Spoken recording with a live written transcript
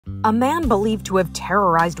A man believed to have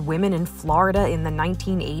terrorized women in Florida in the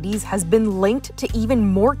 1980s has been linked to even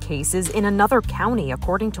more cases in another county,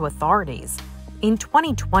 according to authorities. In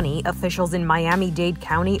 2020, officials in Miami-Dade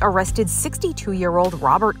County arrested 62-year-old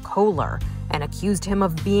Robert Koehler and accused him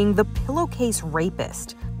of being the Pillowcase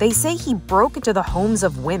Rapist. They say he broke into the homes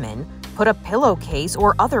of women, put a pillowcase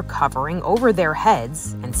or other covering over their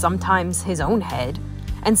heads, and sometimes his own head,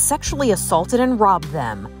 and sexually assaulted and robbed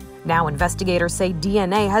them. Now investigators say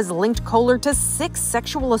DNA has linked Koehler to 6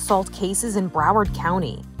 sexual assault cases in Broward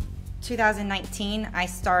County. 2019, I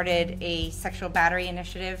started a sexual battery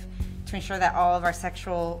initiative to ensure that all of our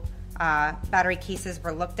sexual battery cases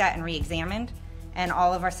were looked at and re-examined, and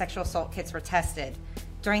all of our sexual assault kits were tested.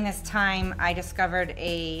 During this time, I discovered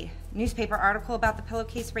a newspaper article about the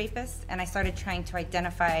Pillowcase Rapist, and I started trying to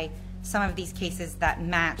identify some of these cases that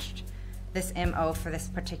matched this MO for this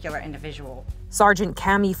particular individual. Sergeant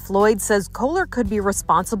Cami Floyd says Koehler could be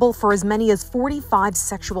responsible for as many as 45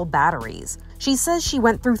 sexual batteries. She says she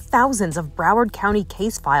went through thousands of Broward County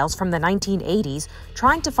case files from the 1980s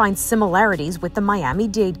trying to find similarities with the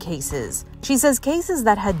Miami-Dade cases. She says cases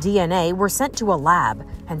that had DNA were sent to a lab,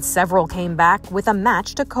 and several came back with a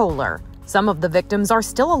match to Koehler. Some of the victims are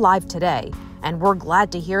still alive today, and we're glad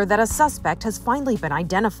to hear that a suspect has finally been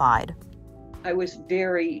identified. I was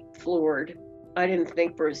very floored. I didn't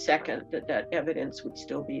think for a second that that evidence would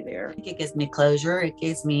still be there. It gives me closure. It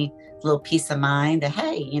gives me a little peace of mind that,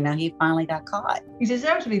 hey, he finally got caught. He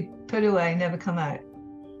deserves to be put away, never come out.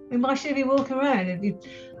 Why should he be walking around?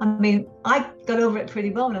 I got over it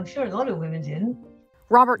pretty well, and I'm sure a lot of women didn't.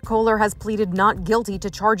 Robert Koehler has pleaded not guilty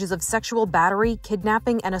to charges of sexual battery,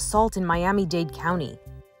 kidnapping, and assault in Miami-Dade County.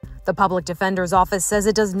 The public defender's office says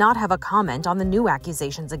it does not have a comment on the new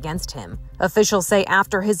accusations against him. Officials say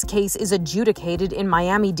after his case is adjudicated in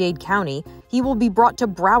Miami-Dade County, he will be brought to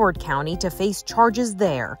Broward County to face charges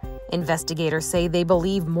there. Investigators say they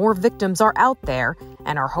believe more victims are out there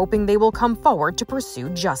and are hoping they will come forward to pursue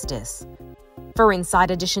justice. For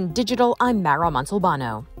Inside Edition Digital, I'm Mara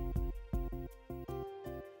Montalbano.